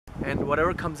and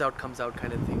whatever comes out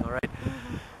kind of thing. All right.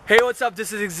 Hey, what's up?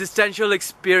 This is Existential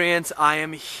Experience. I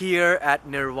am here at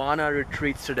Nirvana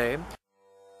Retreats today.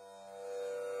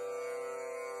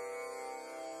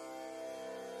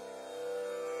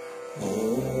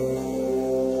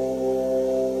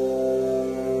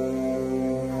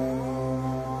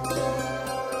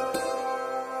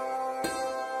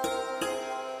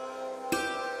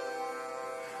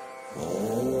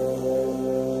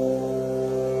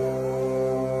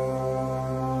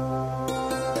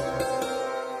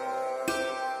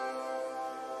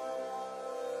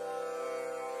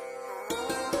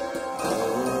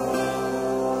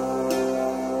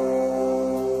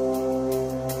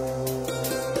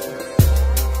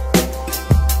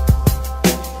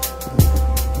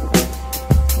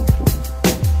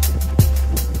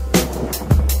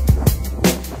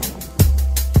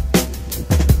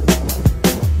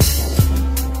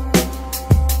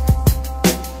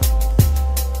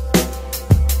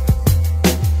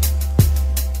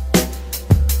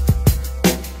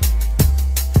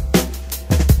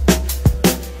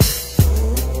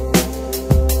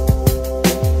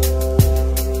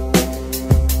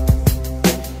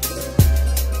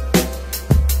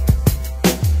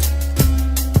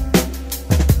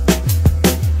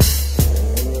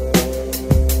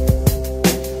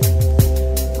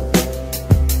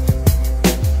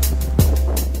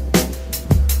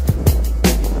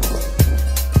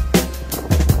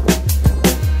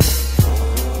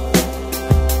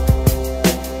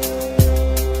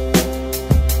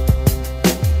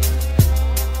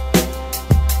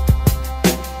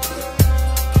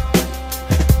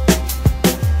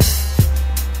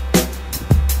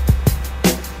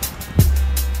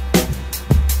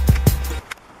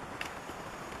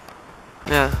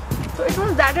 Yeah. So it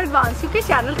was that advanced. क्योंकि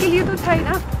channel के लिए तो था ही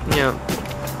ना. Yeah.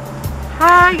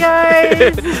 Hi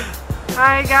guys.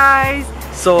 Hi guys.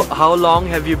 So how long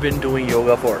have you been doing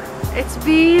yoga for? It's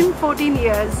been 14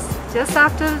 years. Just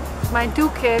after my 2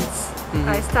 kids,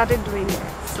 I started doing it.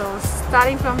 So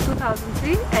starting from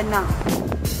 2003 and now.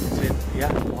 It's been,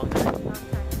 yeah, a long time.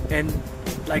 And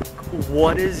like,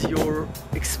 what is your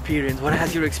experience? What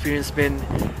has your experience been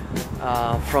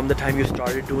from the time you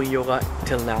started doing yoga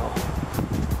till now?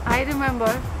 I remember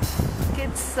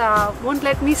kids won't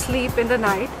let me sleep in the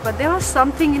night, but there was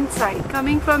something inside,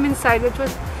 coming from inside,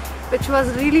 which was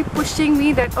really pushing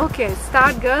me that okay,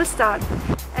 start girl, start.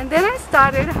 And then I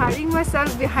started hiding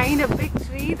myself behind a big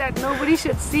tree that nobody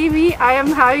should see me. I am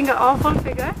having an awful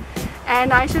figure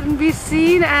and I shouldn't be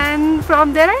seen, and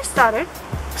from there I started.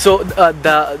 So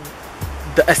the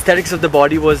aesthetics of the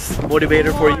body was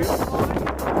motivator for you?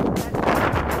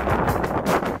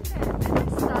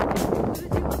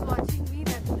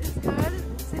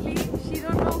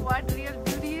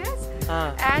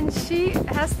 And she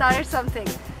has started something.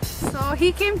 So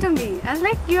he came to me and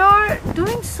like, you're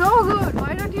doing so good,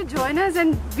 why don't you join us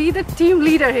and be the team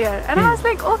leader here? And I was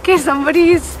like, okay,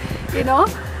 somebody is, you know,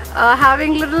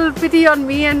 having little pity on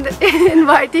me and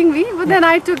inviting me. But then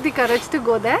I took the courage to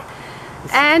go there,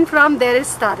 and from there it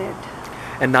started.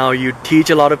 And now you teach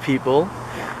a lot of people,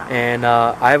 and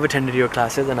I have attended your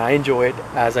classes and I enjoy it,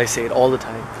 as I say it all the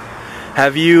time.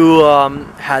 Have you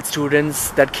had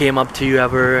students that came up to you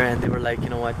ever and they were like, you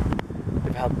know what,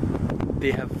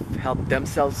 they have helped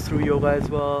themselves through yoga as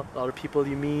well? A lot of people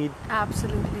you meet?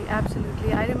 Absolutely,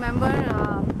 absolutely. I remember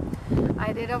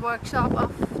I did a workshop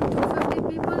of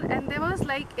 250 people, and there was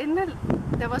like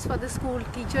there was for the school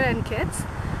teacher and kids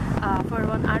for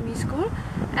one army school,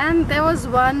 and there was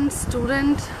one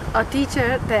student, a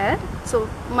teacher there, so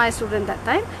my student that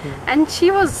time, and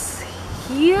she was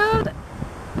healed.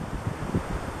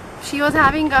 She was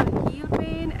having a heel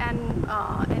pain and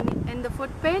in the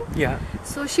foot pain. Yeah.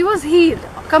 So she was healed,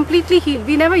 completely healed.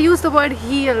 We never use the word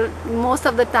heal most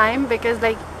of the time because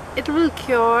like it will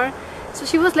cure. So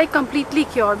she was like completely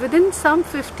cured within some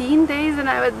 15 days, and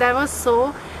that was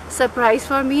so surprise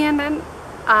for me. And then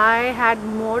I had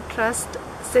more trust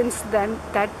since then,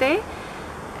 that day,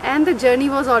 and the journey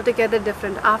was altogether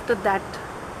different after that.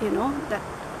 You know,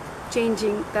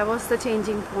 that was the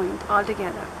changing point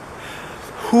altogether.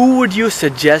 Who would you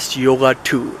suggest yoga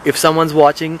to? If someone's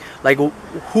watching, like,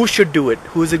 who should do it?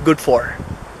 Who is it good for?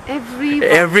 Everyone.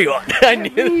 Everyone.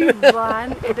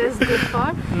 Everyone it is good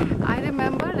for. I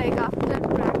remember like after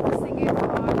practicing it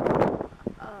for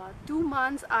 2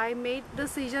 months, I made the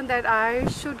decision that I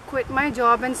should quit my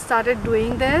job and started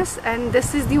doing this, and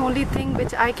this is the only thing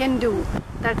which I can do.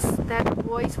 That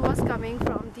voice was coming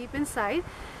from deep inside.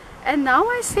 And now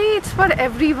I say it's for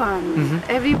everyone.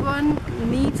 Everyone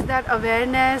needs that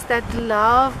awareness, that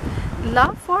love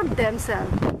for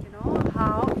themselves. You know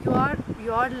how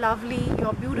you are lovely,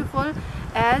 you're beautiful,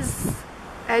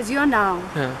 as you are now.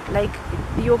 Yeah. Like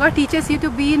yoga teaches you to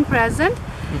be in present,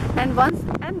 and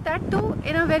that too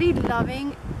in a very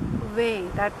loving way,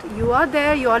 that you are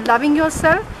there, you are loving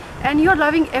yourself and you are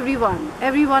loving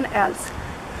everyone else.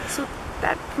 So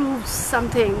that proves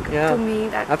something to me.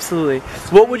 That absolutely.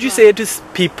 What would you say to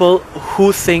people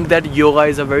who think that yoga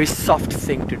is a very soft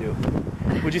thing to do?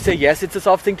 Would you say yes, it's a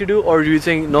soft thing to do, or do you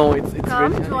think no, it's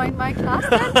come really join my class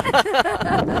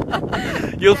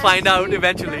then? You'll find out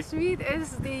eventually. Sweet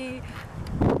is the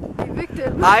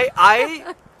victim.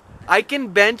 I can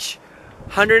bench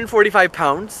 145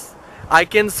 pounds. I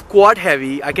can squat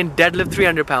heavy. I can deadlift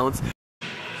 300 pounds.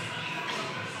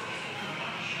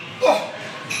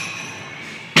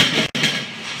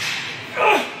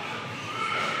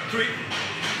 Three.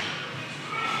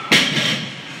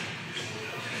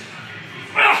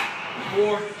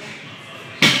 4.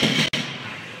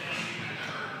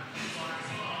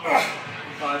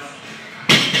 5.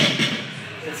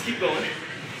 Let's keep going.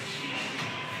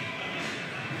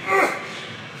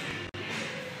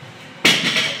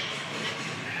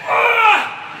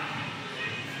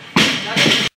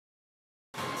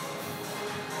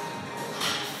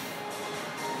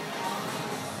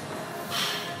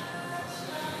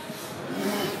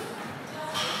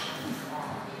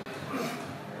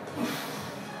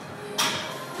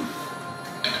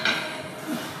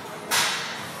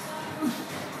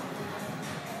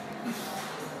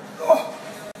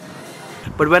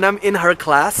 But when I'm in her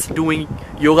class doing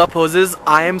yoga poses,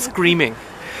 I am screaming.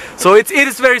 So it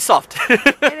is very soft.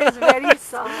 It is very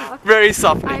soft. Very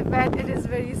soft. I bet it is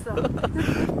very soft.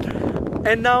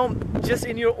 And now, just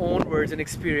in your own words and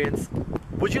experience,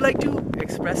 would you like to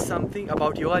express something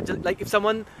about yoga? Just like if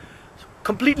someone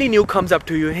completely new comes up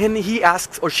to you and he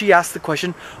asks or she asks the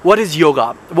question, what is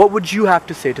yoga? What would you have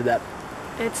to say to that?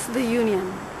 It's the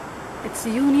union. It's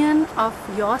the union of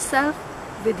yourself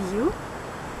with you.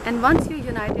 And once you're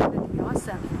united with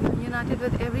yourself, you're united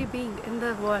with every being in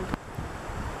the world.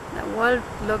 The world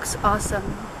looks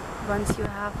awesome once you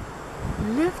have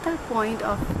lived that point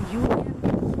of union.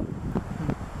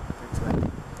 That's what.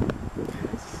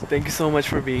 Thank you so much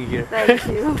for being here. Thank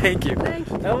you. Thank you. Thank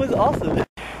you. That was awesome.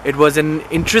 It was an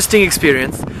interesting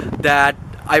experience that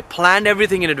I planned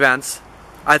everything in advance.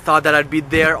 I thought that I'd be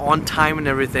there on time and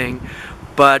everything,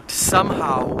 but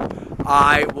somehow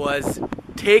I was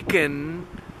taken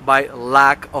by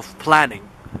lack of planning.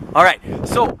 Alright,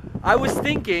 so I was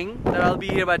thinking that I'll be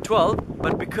here by 12,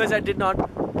 but because I did not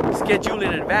schedule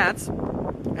in advance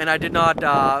and I did not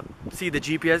see the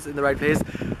GPS in the right place,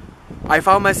 I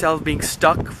found myself being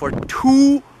stuck for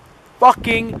 2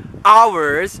 fucking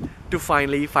hours to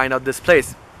finally find out this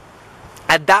place.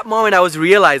 At that moment I was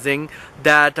realizing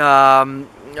that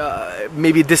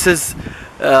maybe this is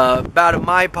bad on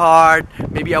my part.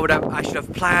 Maybe I should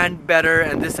have planned better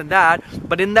and this and that.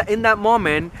 But in that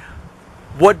moment,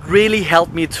 what really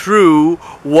helped me through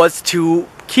was to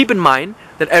keep in mind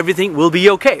that everything will be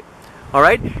okay. All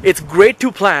right, it's great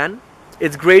to plan.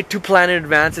 It's great to plan in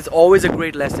advance. It's always a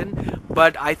great lesson.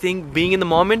 But I think being in the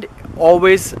moment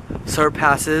always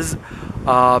surpasses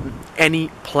any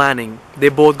planning. They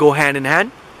both go hand in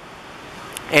hand.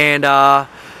 And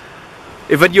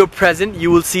if when you're present, you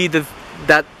will see that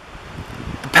the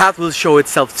path will show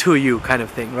itself to you, kind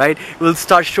of thing, right? It will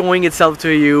start showing itself to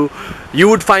you. You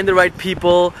would find the right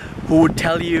people who would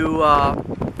tell you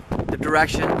the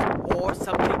direction, or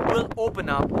something will open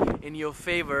up in your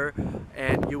favor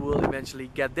and you will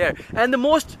eventually get there. And the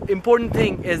most important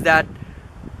thing is that,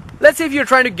 let's say if you're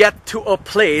trying to get to a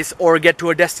place or get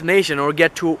to a destination or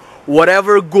get to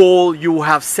whatever goal you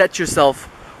have set yourself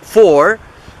for,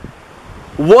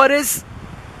 what does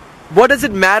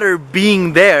it matter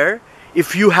being there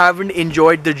if you haven't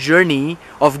enjoyed the journey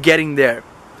of getting there,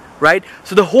 right?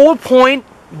 So the whole point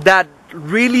that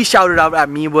really shouted out at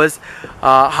me was,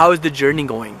 how is the journey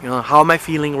going? You know, how am I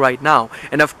feeling right now?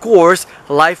 And of course,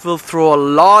 life will throw a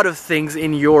lot of things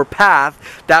in your path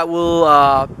that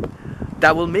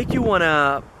will make you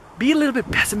wanna be a little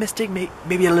bit pessimistic,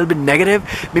 maybe a little bit negative,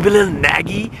 maybe a little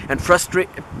naggy and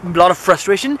a lot of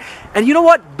frustration. And you know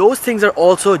what? Those things are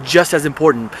also just as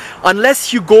important.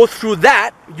 Unless you go through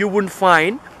that, you wouldn't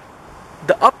find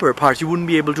the upper parts. You wouldn't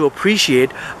be able to appreciate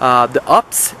the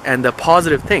ups and the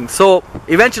positive things. So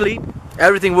eventually,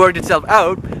 everything worked itself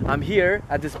out. I'm here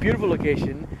at this beautiful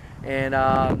location, and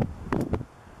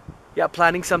yeah,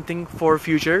 planning something for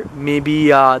future. Maybe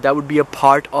that would be a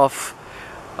part of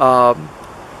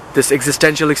this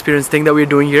existential experience thing that we're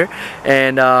doing here,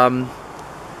 and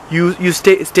you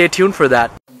stay tuned for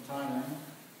that.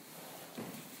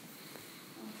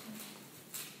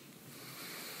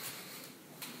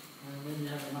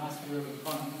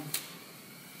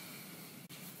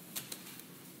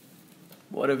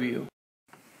 What a view.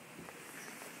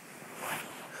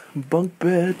 Bunk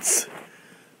beds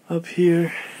up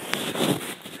here.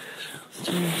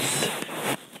 Just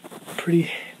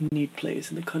pretty neat place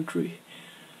in the country.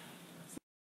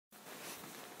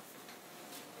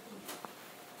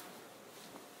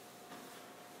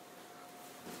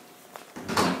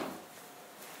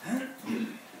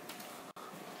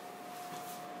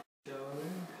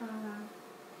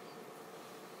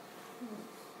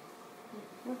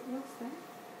 What's that?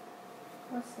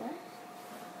 What's that?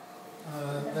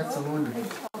 That's a laundry.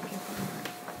 Okay.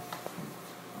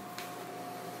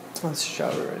 That's a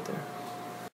shower right there.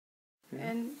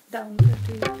 And down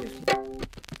 50.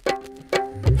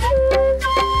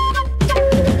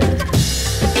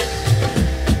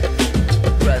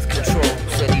 Breath control,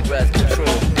 steady breath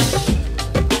control.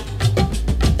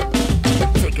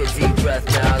 Take a deep breath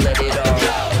now, let it all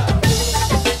out.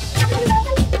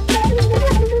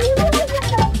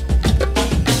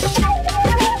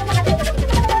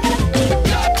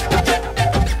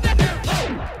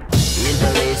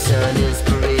 Inhalation,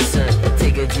 inspiration.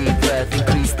 Take a deep breath,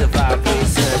 increase the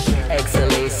vibration.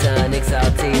 Exhalation,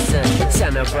 exaltation.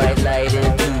 Shine a bright light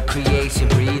into creation.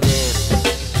 Breathe in,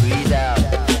 breathe out.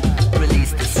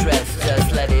 Release the stress,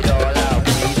 just let it all out.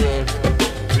 Breathe in,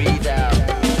 breathe out.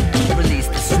 Release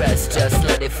the stress, just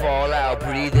let it fall out.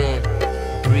 Breathe in,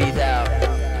 breathe out.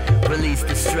 Release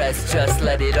the stress, just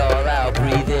let it all out.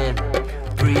 Breathe in,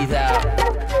 breathe out.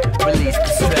 Release the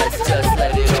stress, just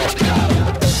let it all out.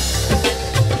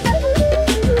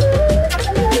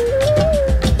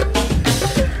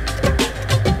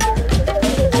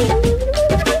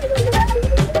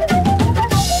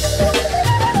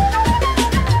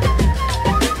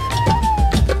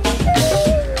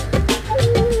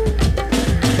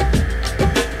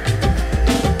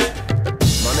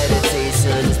 My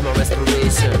meditation is my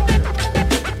respiration.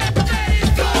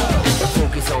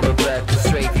 Focus on the breath to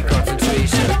strengthen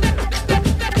concentration.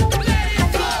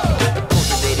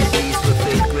 Cultivated peace with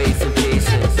faith, grace, and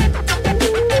patience.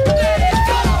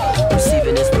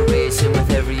 Receiving inspiration with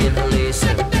every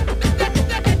inhalation.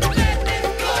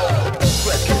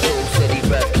 Breath control, steady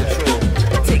breath control.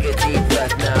 Take a deep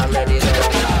breath now, let it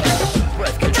all out.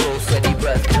 Breath control, steady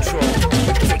breath control.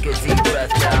 Take a deep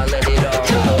breath now, let it all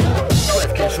out.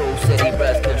 Breath control, steady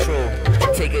breath control.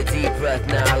 Take a deep breath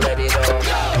now, let it all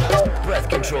out. Breath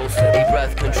control, steady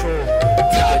breath control.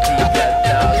 Take a deep breath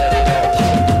now, let it all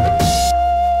out.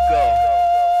 Go.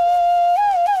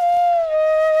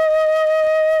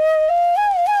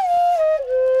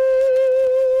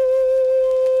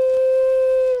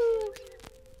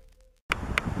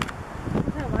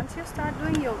 So once you start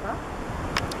doing yoga,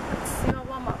 it's your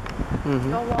warm up.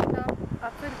 Your warm up,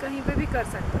 आप फिर कहीं पे भी कर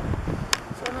सकते हो.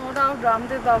 So no doubt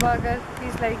Ramdev Baba अगर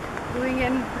he's like doing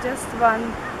in just one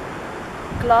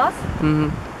class,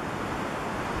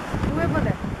 doable है.